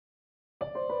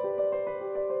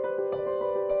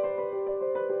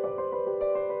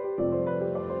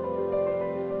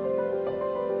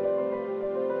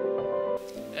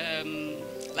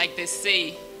like they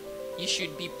say, you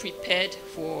should be prepared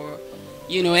for,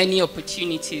 you know, any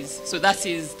opportunities. So that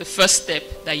is the first step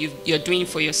that you're doing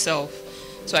for yourself.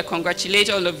 So I congratulate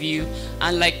all of you.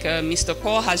 And like Mr.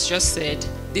 Paul has just said,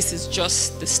 this is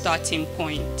just the starting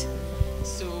point.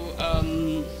 So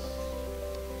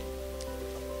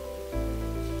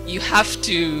you have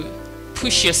to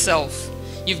push yourself.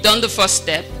 You've done the first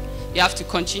step. You have to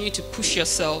continue to push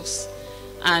yourselves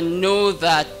and know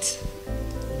that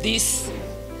this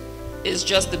is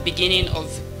just the beginning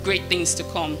of great things to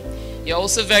come. You're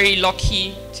also very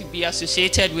lucky to be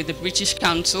associated with the British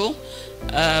Council.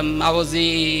 I was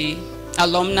an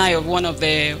alumni of one of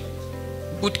the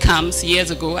boot camps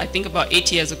years ago, I think about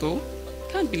 8 years ago.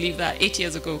 Can't believe that, 8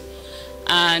 years ago.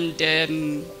 And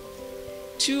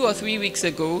 2 or 3 weeks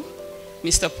ago,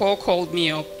 Mr. Paul called me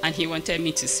up and he wanted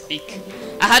me to speak.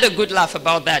 I had a good laugh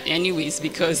about that anyways,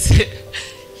 because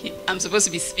I'm supposed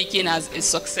to be speaking as a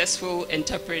successful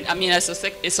entrepreneur, as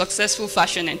a successful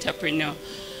fashion entrepreneur.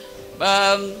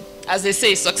 As they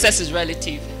say, success is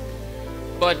relative.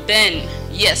 But then,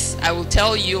 yes, I will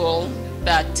tell you all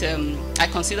that I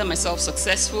consider myself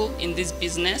successful in this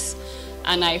business,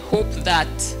 and I hope that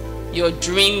your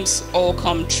dreams all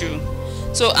come true.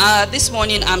 So this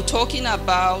morning, I'm talking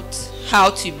about how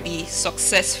to be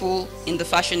successful in the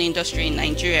fashion industry in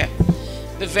Nigeria.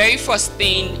 The very first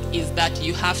thing is that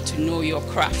you have to know your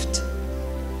craft.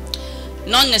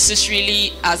 Not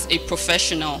necessarily as a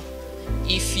professional.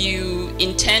 If you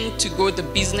intend to go the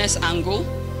business angle,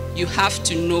 you have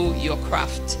to know your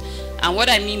craft. And what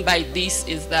I mean by this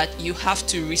is that you have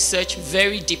to research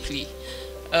very deeply.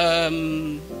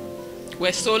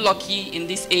 We're so lucky in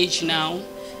this age now.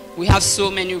 We have so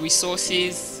many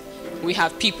resources. We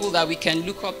have people that we can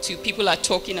look up to. People are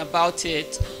talking about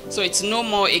it. So it's no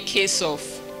more a case of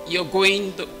you're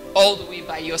going all the way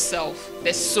by yourself.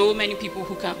 There's so many people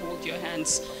who can hold your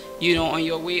hands, you know, on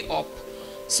your way up.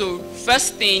 So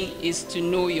first thing is to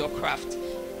know your craft.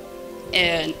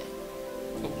 And,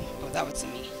 oh, that was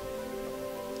me.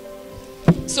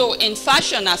 So in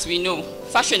fashion, as we know,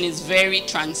 fashion is very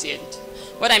transient.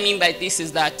 What I mean by this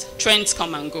is that trends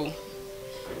come and go.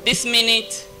 This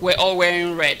minute, we're all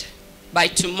wearing red. By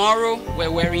tomorrow,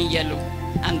 we're wearing yellow.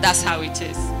 And that's how it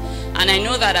is. And I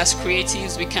know that as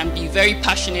creatives, we can be very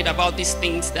passionate about these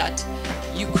things that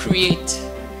you create.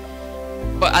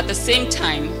 But at the same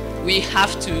time, we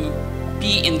have to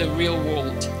be in the real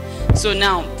world. So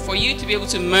now, for you to be able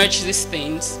to merge these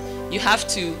things, you have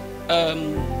to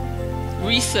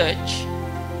research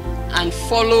and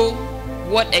follow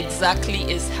what exactly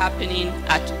is happening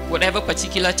at whatever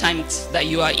particular time that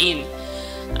you are in.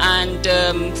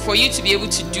 And for you to be able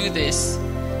to do this,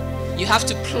 you have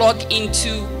to plug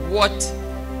into what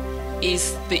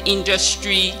is the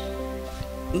industry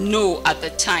know at the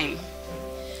time.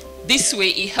 This way,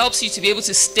 it helps you to be able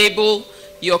to stable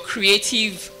your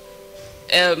creative,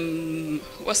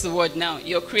 what's the word now?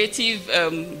 Your creative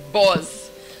buzz.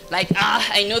 Like,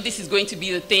 I know this is going to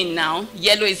be the thing now.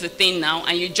 Yellow is the thing now,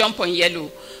 and you jump on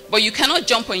yellow. But you cannot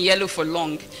jump on yellow for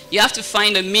long. You have to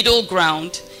find a middle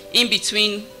ground in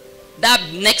between that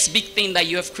next big thing that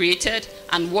you have created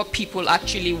and what people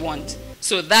actually want.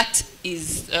 So that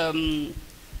is the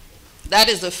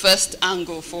first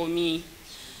angle for me.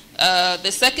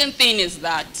 The second thing is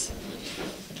that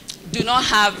do not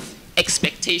have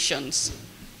expectations.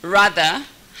 Rather,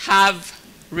 have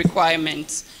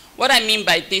requirements. What I mean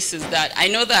by this is that I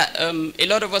know that a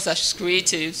lot of us as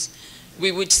creatives,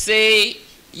 we would say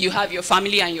you have your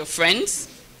family and your friends.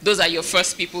 Those are your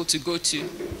first people to go to.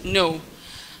 No.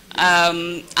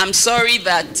 I'm sorry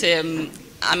that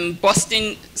I'm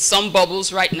busting some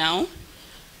bubbles right now,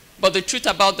 but the truth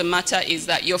about the matter is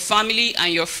that your family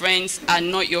and your friends are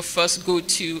not your first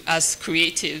go-to as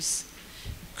creatives.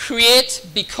 Create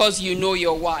because you know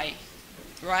your why,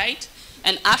 right?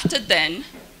 And after then,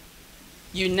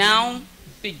 you now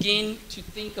begin to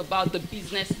think about the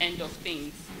business end of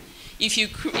things. If you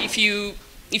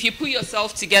put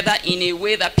yourself together in a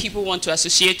way that people want to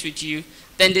associate with you,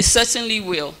 then they certainly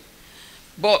will.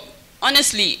 But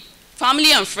honestly,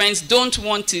 family and friends don't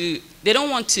want to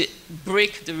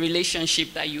break the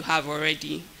relationship that you have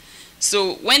already.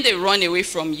 So when they run away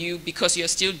from you because you're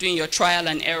still doing your trial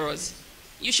and errors,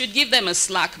 you should give them a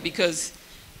slack, because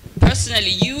personally,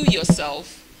 you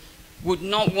yourself would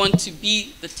not want to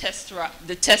be the test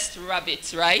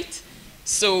rabbit, right?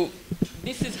 So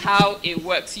this is how it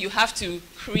works. You have to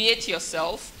create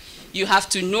yourself. You have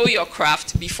to know your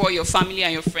craft before your family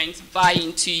and your friends buy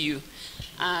into you.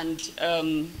 And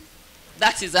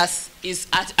that is as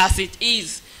it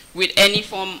is with any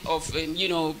form of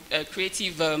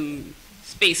creative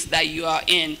space that you are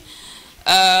in.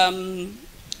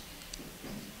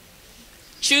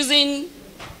 choosing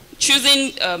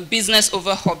business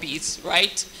over hobbies,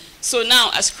 right? So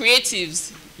now, as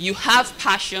creatives, you have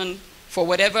passion for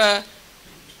whatever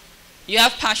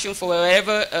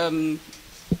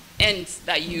ends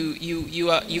that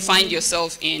you find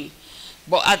yourself in.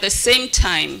 But at the same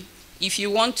time, if you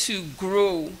want to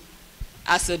grow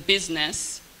as a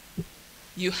business,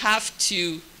 you have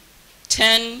to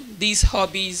turn these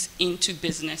hobbies into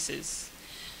businesses.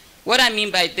 What I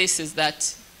mean by this is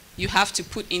that you have to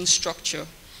put in structure.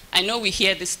 I know we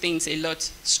hear these things a lot,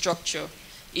 structure.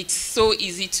 It's so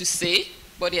easy to say,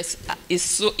 but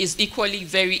it's equally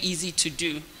very easy to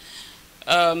do.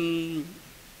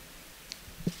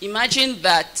 Imagine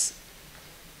that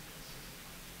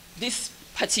this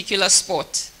particular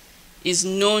spot is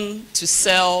known to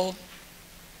sell,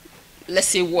 let's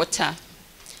say, water,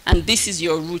 and this is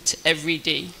your route every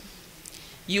day.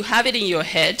 You have it in your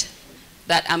head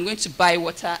that I'm going to buy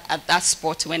water at that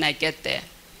spot when I get there.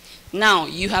 Now,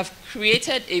 you have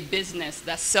created a business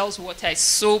that sells water. It's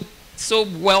so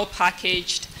well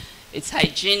packaged, it's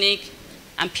hygienic,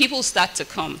 and people start to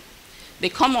come. They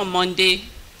come on Monday,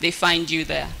 they find you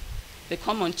there. They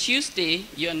come on Tuesday,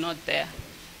 you're not there.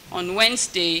 On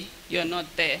Wednesday, you're not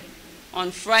there. On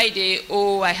Friday,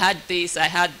 oh, I had this, I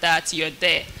had that, you're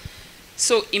there.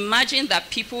 So imagine that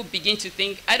people begin to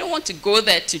think, I don't want to go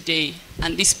there today,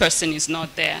 and this person is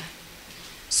not there.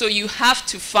 So you have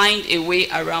to find a way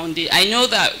around it. I know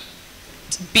that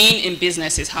being in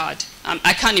business is hard.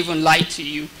 I can't even lie to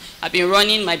you. I've been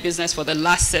running my business for the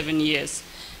last 7 years.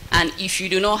 And if you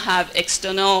do not have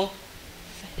external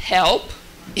help,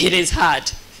 it is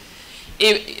hard.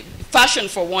 Fashion,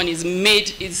 for one,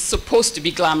 is supposed to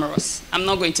be glamorous. I'm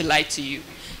not going to lie to you.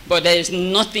 But there is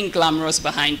nothing glamorous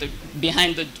behind the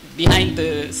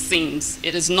scenes.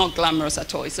 It is not glamorous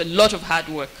at all. It's a lot of hard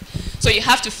work. So you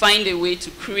have to find a way to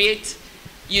create,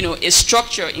 a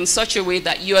structure in such a way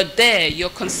that you're there, you're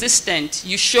consistent,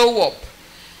 you show up.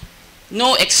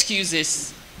 No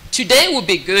excuses. Today will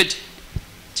be good.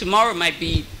 Tomorrow might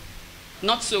be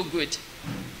not so good.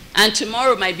 And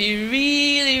tomorrow might be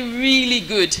really, really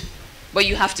good. But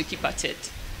you have to keep at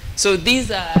it. So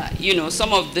these are,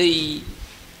 some of the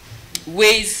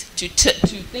ways to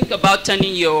think about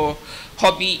turning your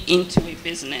hobby into a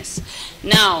business.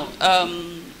 Now,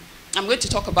 I'm going to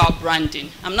talk about branding.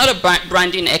 I'm not a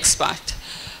branding expert,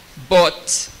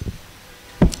 but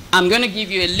I'm going to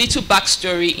give you a little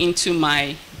backstory into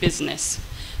my business.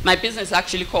 My business is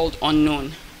actually called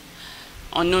Unknown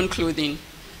Clothing.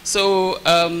 So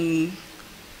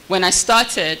when I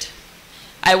started,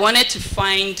 I wanted to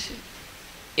find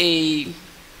a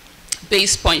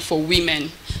base point for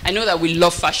women. I know that we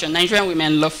love fashion. Nigerian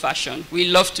women love fashion. We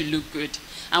love to look good.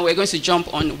 And we're going to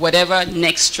jump on whatever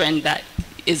next trend that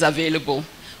is available,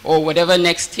 or whatever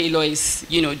next tailor is,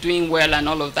 doing well and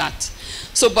all of that.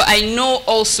 So, but I know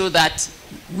also that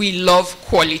we love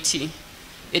quality.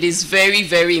 It is very,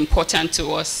 very important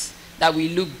to us that we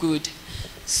look good.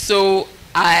 So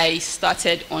I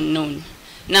started Unknown.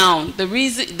 Now, the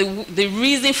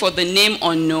reason for the name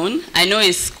Unknown, I know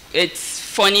it's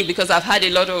funny because I've had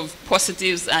a lot of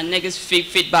positives and negative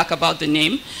feedback about the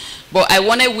name, but I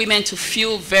wanted women to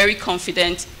feel very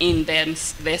confident in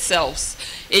themselves.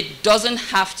 It doesn't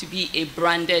have to be a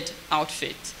branded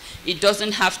outfit. It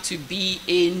doesn't have to be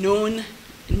a known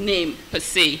name per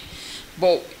se,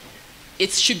 but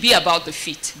it should be about the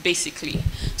fit, basically.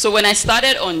 So when I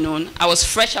started Unknown, I was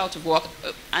fresh out of work,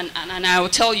 and I will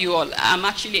tell you all, I'm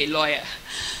actually a lawyer.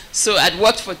 So I'd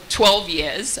worked for 12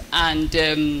 years, and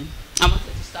I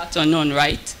wanted to start Unknown,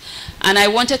 right? And I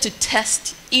wanted to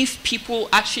test if people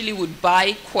actually would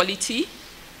buy quality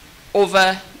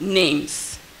over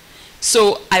names.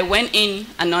 So I went in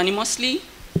anonymously.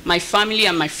 My family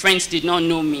and my friends did not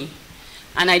know me.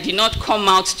 And I did not come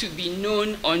out to be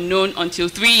known or known until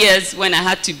 3 years when I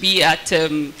had to be at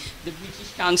the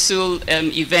British Council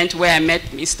event where I met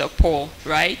Mr. Paul,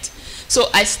 right? So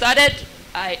I started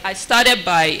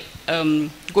by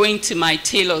going to my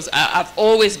tailors. I've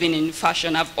always been in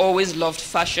fashion. I've always loved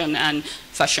fashion and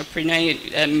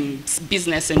fashionpreneur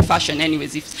business and fashion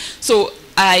anyways. So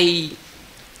I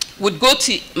would go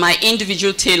to my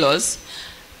individual tailors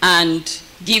and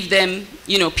give them,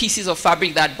 pieces of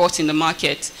fabric that I bought in the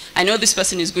market. I know this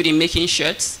person is good in making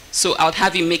shirts, so I'll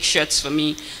have him make shirts for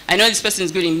me. I know this person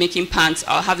is good in making pants,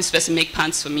 I'll have this person make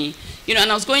pants for me.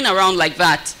 And I was going around like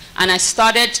that, and I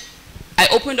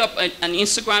opened up an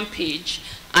Instagram page,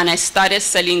 and I started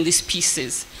selling these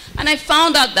pieces. And I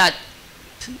found out that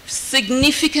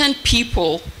significant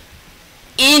people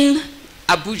in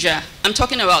Abuja, I'm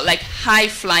talking about like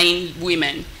high-flying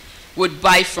women, would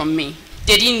buy from me.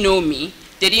 They didn't know me,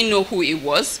 They didn't know who it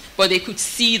was, but they could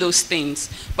see those things.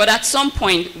 But at some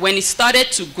point, when it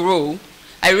started to grow,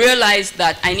 I realized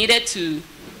that I needed to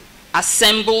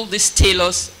assemble these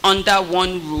tailors under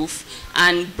one roof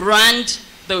and brand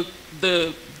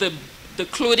the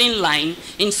clothing line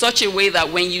in such a way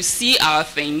that when you see our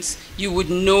things, you would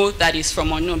know that it's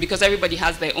from Unknown, because everybody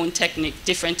has their own technique,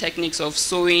 different techniques of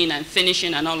sewing and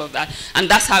finishing and all of that. And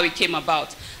that's how it came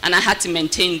about. And I had to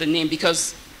maintain the name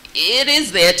because it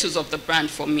is the ethos of the brand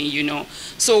for me, you know.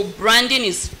 So branding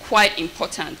is quite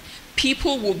important.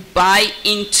 People will buy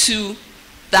into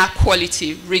that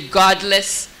quality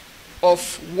regardless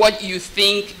of what you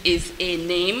think is a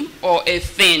name or a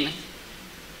thing.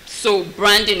 So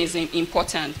branding is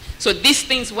important. So these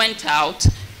things went out.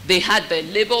 They had the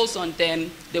labels on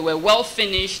them. They were well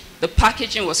finished. The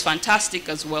packaging was fantastic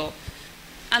as well.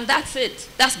 And that's it.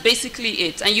 That's basically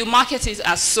it. And you market it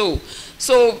as so.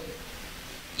 So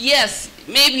yes,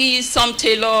 maybe some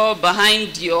tailor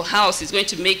behind your house is going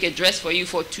to make a dress for you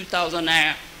for 2,000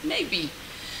 naira. Maybe.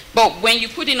 But when you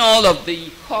put in all of the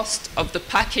cost of the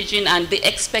packaging and the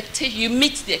expectation, you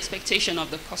meet the expectation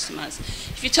of the customers.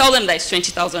 If you tell them that it's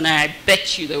 20,000 naira, I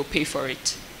bet you they'll pay for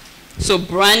it. So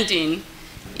branding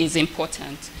is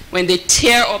important. When they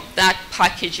tear up that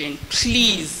packaging,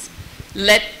 please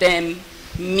let them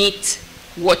meet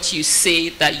what you say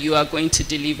that you are going to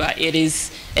deliver. It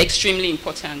is extremely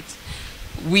important.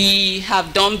 We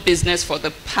have done business for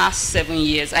the past 7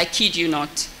 years. I kid you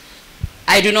not.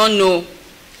 I do not know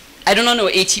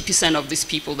 80% of these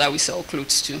people that we sell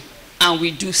clothes to. And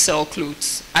we do sell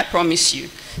clothes, I promise you.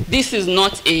 This is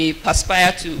not a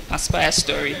Perspire to Perspire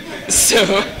story.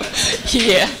 So,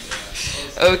 yeah.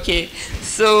 Okay.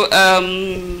 So,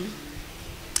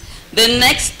 the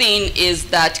next thing is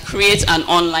that create an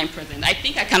online presence. I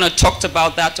think I kind of talked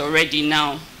about that already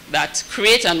now, that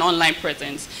create an online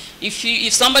presence. If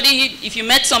you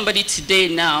met somebody today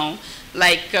now,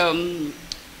 like you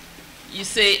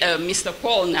say Mr.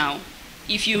 Paul now,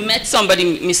 if you met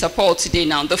somebody, Mr. Paul, today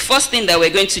now, the first thing that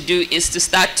we're going to do is to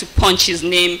start to punch his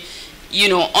name, you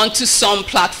know, onto some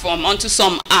platform, onto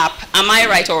some app. Am I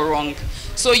right or wrong?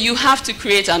 So you have to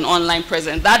create an online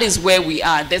presence. That is where we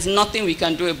are. There's nothing we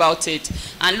can do about it.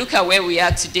 And look at where we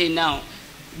are today now.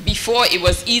 Before, it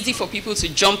was easy for people to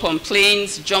jump on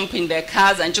planes, jump in their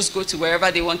cars, and just go to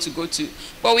wherever they want to go to.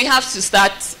 But we have to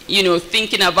start, you know,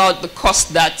 thinking about the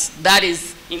cost that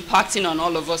is impacting on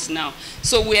all of us now.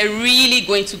 So we're really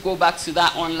going to go back to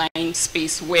that online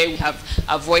space where we have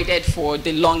avoided for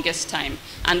the longest time.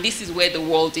 And this is where the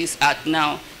world is at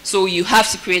now. So you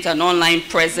have to create an online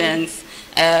presence.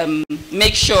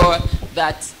 Make sure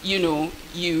that, you know,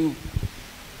 you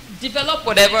develop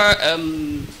whatever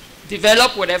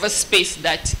space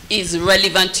that is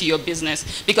relevant to your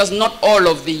business, because not all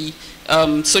of the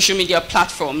social media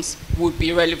platforms would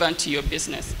be relevant to your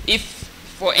business. If,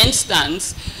 for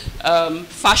instance,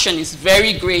 fashion is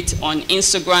very great on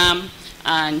Instagram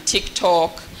and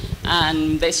TikTok,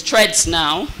 and there's Threads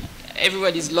now.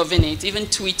 Everybody's loving it, even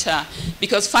Twitter,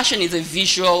 because fashion is a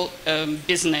visual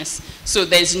business. So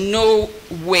there's no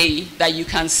way that you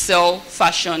can sell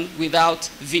fashion without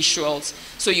visuals.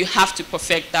 So you have to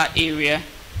perfect that area.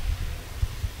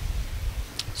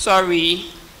 Sorry.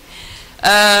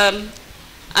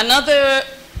 Another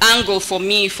angle for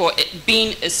me for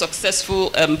being a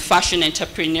successful fashion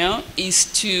entrepreneur is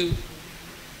to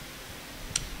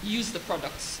use the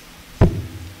products,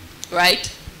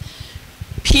 right?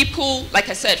 People, like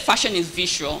I said, fashion is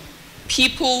visual.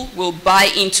 People will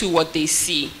buy into what they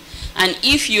see. And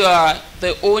if you are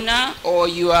the owner or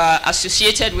you are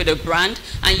associated with a brand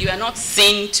and you are not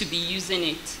seen to be using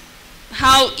it,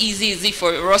 how easy is it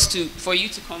for you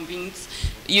to convince,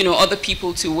 you know, other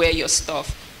people to wear your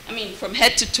stuff? I mean, from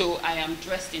head to toe, I am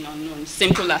dressed in Unknown,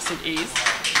 simple as it is,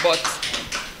 but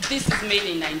this is made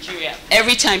in Nigeria.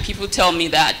 Every time people tell me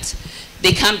that,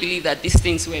 they can't believe that these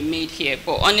things were made here,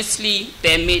 but honestly,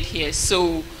 they're made here.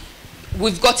 So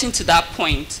we've gotten to that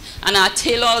point. And our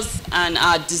tailors and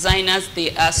our designers,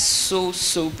 they are so,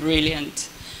 so brilliant.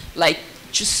 Like,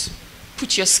 just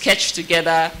put your sketch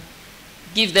together,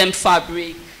 give them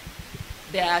fabric,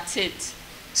 they're at it.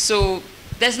 So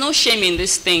there's no shame in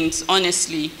these things,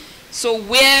 honestly. So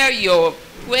wear your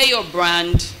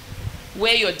brand,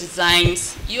 wear your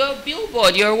designs, your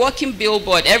billboard, your working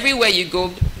billboard, everywhere you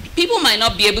go. People might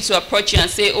not be able to approach you and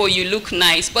say, oh, you look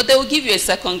nice, but they will give you a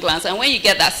second glance. And when you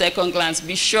get that second glance,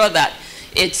 be sure that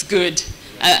it's good.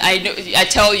 I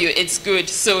tell you, it's good.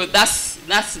 So that's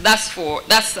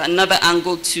another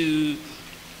angle to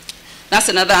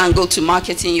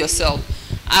marketing yourself.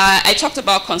 I talked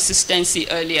about consistency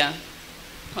earlier.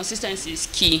 Consistency is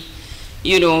key.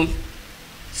 You know,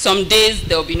 Some days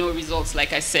there'll be no results,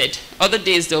 like I said. Other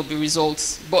days there'll be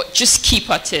results, but just keep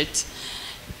at it.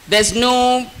 There's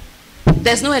no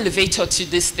elevator to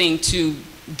this thing to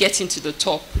get into the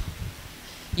top.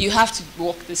 You have to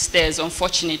walk the stairs,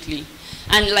 unfortunately.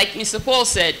 And like Mr. Paul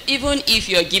said, even if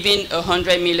you're given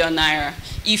 100 million naira,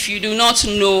 if you do not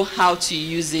know how to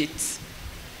use it,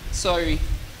 sorry,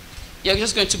 you're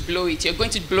just going to blow it. You're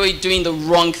going to blow it doing the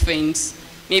wrong things.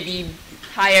 Maybe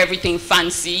hire everything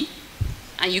fancy,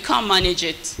 and you can't manage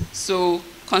it. So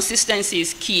consistency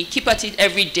is key. Keep at it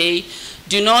every day.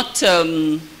 Do not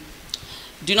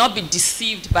be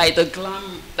deceived by the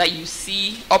glam that you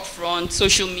see up front,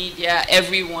 social media,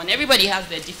 everyone. Everybody has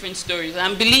their different stories.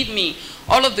 And believe me,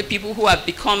 all of the people who have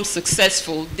become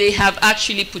successful, they have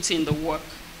actually put in the work.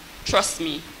 Trust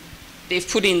me, they've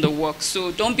put in the work.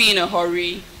 So don't be in a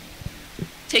hurry.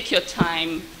 Take your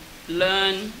time,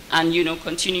 learn, and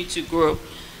continue to grow.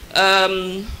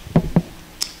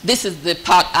 This is the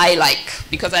part I like,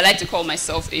 because I like to call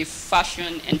myself a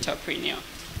fashion entrepreneur.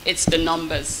 It's the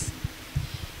numbers.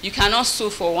 You cannot sew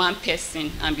for one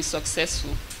person and be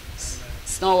successful.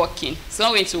 It's not working. It's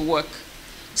not going to work.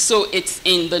 So it's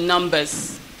in the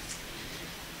numbers.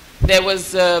 There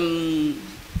was a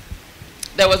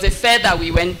fair that we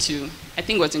went to, I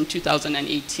think it was in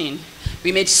 2018.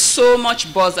 We made so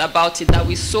much buzz about it that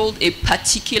we sold a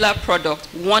particular product,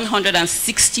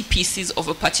 160 pieces of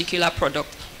a particular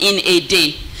product in a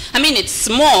day. I mean, it's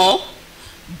small,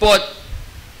 but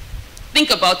think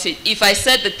about it. If I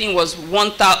said the thing was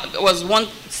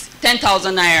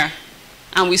 10,000 naira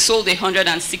and we sold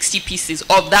 160 pieces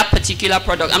of that particular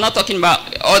product, I'm not talking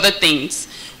about other things,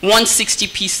 160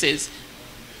 pieces,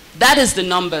 that is the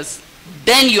numbers.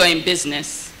 Then you are in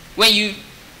business. When you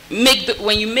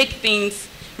make things,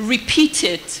 repeat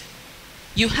it.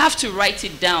 You have to write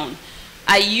it down.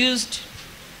 I used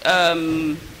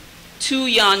 2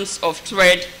 yards of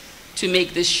thread to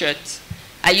make this shirt.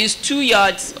 I used 2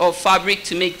 yards of fabric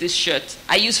to make this shirt.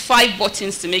 I used 5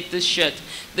 buttons to make this shirt.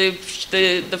 The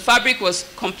fabric was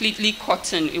completely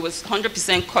cotton. It was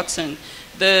 100% cotton.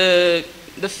 The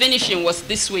finishing was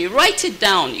this way. Write it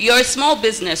down. You're a small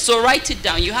business, so write it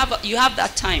down. You have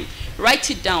that time.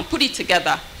 Write it down. Put it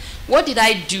together. What did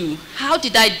I do? How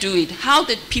did I do it? How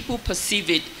did people perceive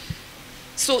it?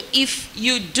 So if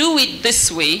you do it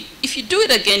this way, if you do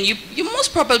it again, you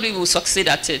most probably will succeed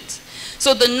at it.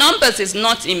 So the numbers is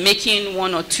not in making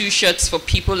 1 or 2 shirts for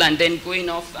people and then going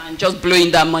off and just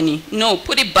blowing that money. No,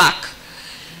 put it back.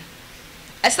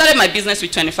 I started my business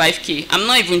with 25K. I'm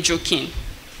not even joking.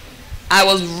 I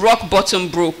was rock bottom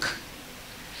broke.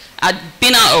 I'd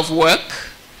been out of work.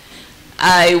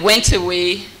 I went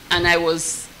away and I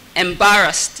was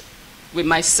embarrassed with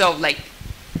myself. Like,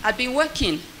 I'd been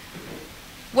working.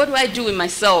 What do I do with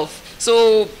myself?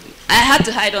 So I had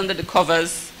to hide under the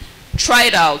covers, try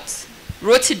it out,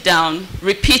 wrote it down,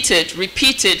 repeat it.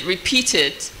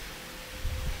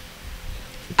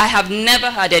 I have never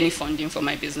had any funding for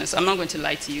my business. I'm not going to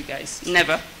lie to you guys.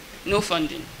 Never. No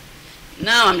funding.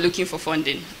 Now I'm looking for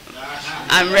funding.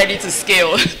 I'm ready to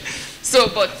scale. So,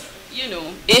 but,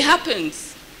 it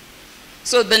happens.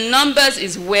 So the numbers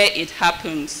is where it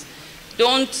happens.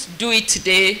 Don't do it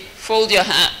today, fold your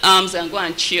arms and go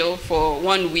and chill for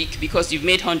 1 week because you've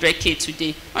made 100K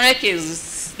today. 100K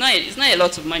is not a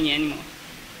lot of money anymore.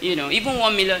 Even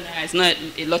 1 million is not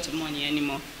a lot of money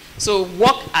anymore. So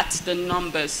work at the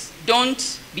numbers.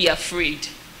 Don't be afraid.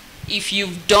 If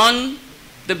you've done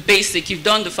the basic, you've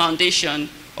done the foundation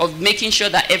of making sure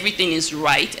that everything is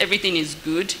right, everything is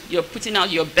good, you're putting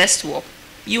out your best work,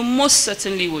 you most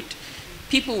certainly would.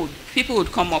 People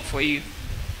would come up for you.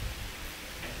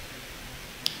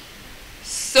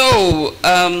 So,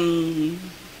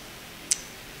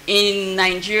 in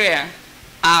Nigeria,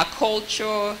 our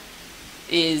culture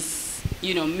is,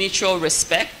 mutual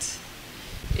respect.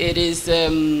 It is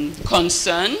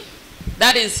concern.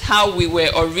 That is how we were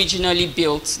originally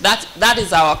built. That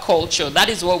is our culture. That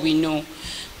is what we know.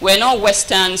 We're not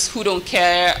Westerns who don't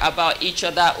care about each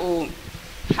other. Oh,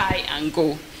 hi and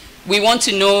go. We want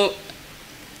to know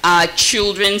our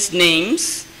children's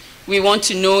names. We want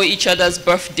to know each other's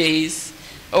birthdays.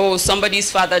 Oh,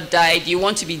 somebody's father died. You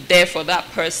want to be there for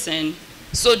that person.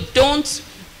 So don't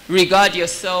regard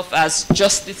yourself as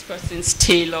just this person's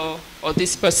tailor or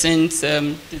this person's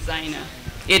designer.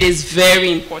 It is very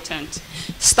important.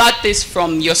 Start this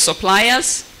from your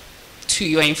suppliers to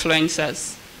your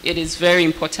influencers. It is very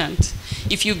important.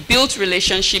 If you build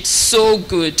relationships so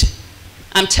good,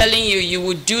 I'm telling you, you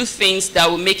will do things that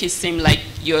will make it seem like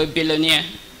you're a billionaire,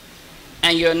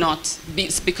 and you're not.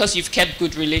 It's because you've kept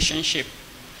good relationship.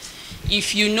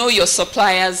 If you know your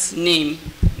supplier's name,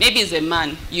 maybe it's a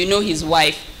man, you know his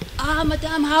wife, Ah,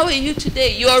 madam, how are you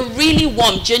today? You are really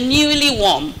warm, genuinely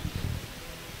warm.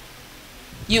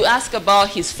 You ask about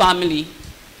his family.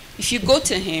 If you go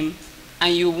to him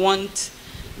and you want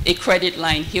a credit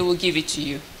line, he will give it to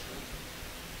you.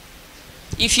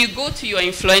 If you go to your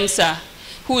influencer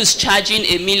who is charging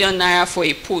 ₦1 million for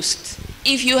a post,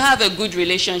 if you have a good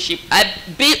relationship,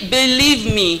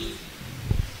 believe me,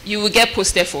 you will get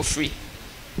posted for free.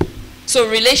 So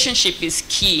relationship is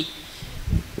key.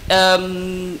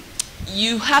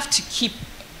 You have to keep,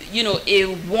 a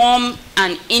warm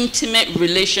and intimate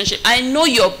relationship. I know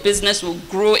your business will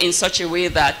grow in such a way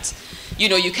that,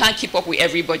 you can't keep up with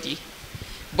everybody.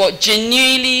 But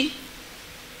genuinely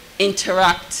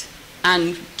interact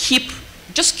and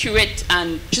just curate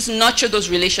and just nurture those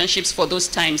relationships for those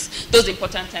times, those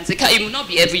important times. It will not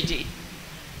be every day.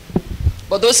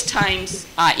 But those times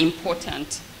are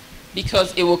important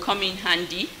because it will come in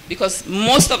handy, because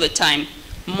most of the time,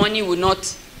 money will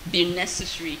not be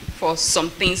necessary for some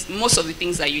things, most of the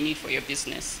things that you need for your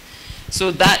business.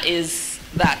 So that is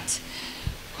that.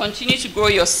 Continue to grow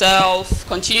yourself,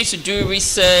 continue to do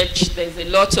research. There's a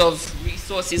lot of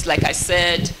resources, like I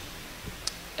said,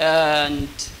 and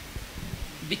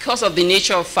because of the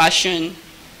nature of fashion,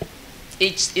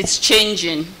 it's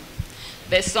changing.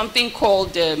 There's something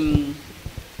called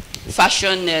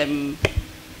fashion,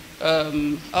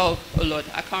 oh Lord,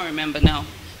 I can't remember now.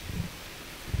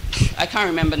 I can't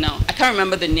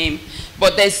remember the name.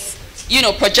 But there's,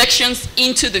 projections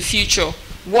into the future,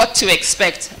 what to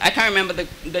expect. I can't remember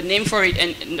the name for it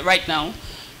right now.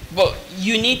 But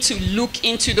you need to look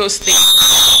into those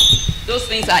things. Those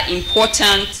things are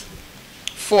important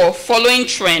for following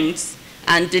trends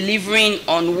and delivering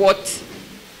on what,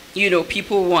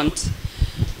 people want.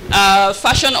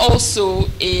 Fashion also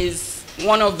is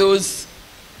one of those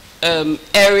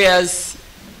areas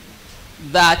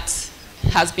that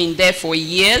has been there for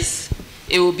years.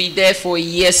 It will be there for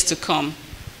years to come.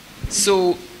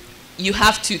 So you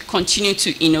have to continue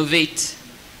to innovate.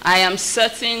 I am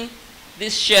certain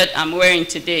this shirt I'm wearing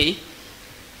today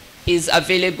is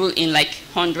available in like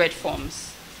 100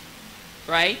 forms,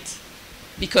 right?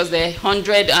 Because there are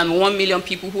 101 million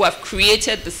people who have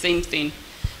created the same thing.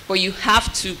 But you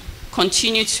have to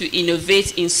continue to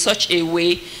innovate in such a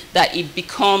way that it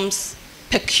becomes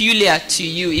peculiar to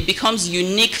you, it becomes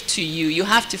unique to you. You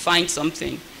have to find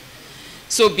something.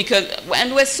 So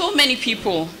and we're so many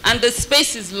people, and the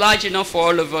space is large enough for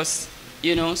all of us,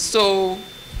 so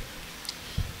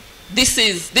this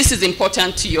is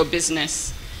important to your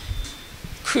business.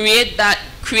 Create that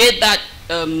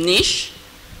niche,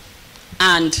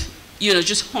 and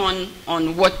just hone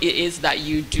on what it is that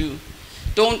you do.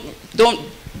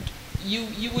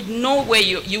 You would know where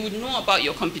you would know about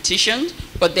your competition,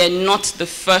 but they're not the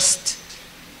first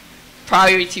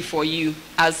priority for you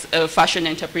as a fashion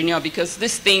entrepreneur, because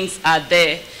these things are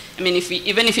there. I mean,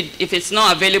 even if it's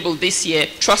not available this year,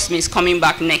 trust me, it's coming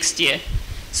back next year.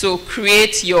 So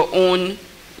create your own,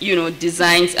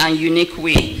 designs and unique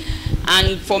way.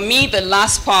 And for me, the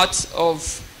last part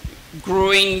of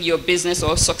growing your business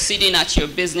or succeeding at your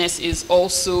business is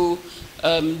also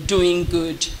doing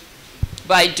good.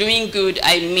 By doing good,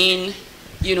 I mean,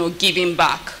 giving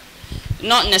back.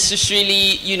 Not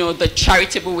necessarily, the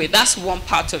charitable way. That's one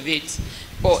part of it.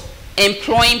 But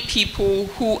employing people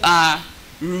who are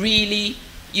really,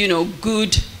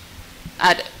 good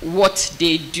at what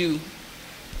they do.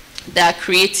 They are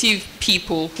creative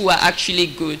people who are actually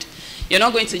good. You're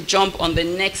not going to jump on the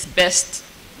next best,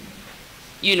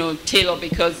 tailor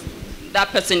because that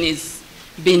person is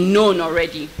been known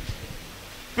already.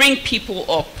 Bring people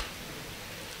up.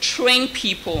 Train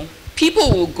people.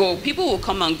 People will go. People will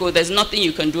come and go. There's nothing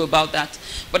you can do about that.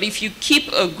 But if you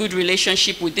keep a good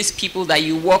relationship with these people that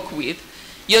you work with,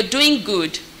 you're doing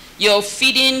good. You're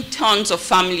feeding tons of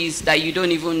families that you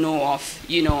don't even know of,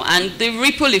 and the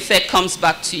ripple effect comes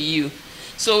back to you.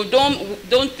 So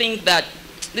don't think that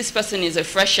this person is a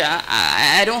fresher.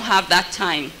 I don't have that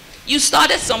time. You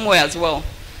started somewhere as well.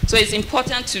 So it's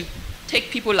important to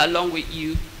take people along with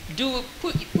you.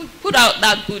 Put out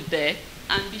that good there,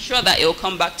 and be sure that it will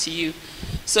come back to you.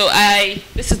 So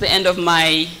this is the end of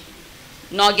my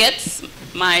nuggets,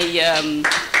 my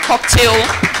cocktail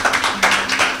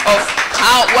of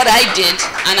what I did,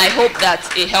 and I hope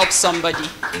that it helps somebody.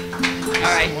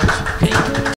 All right.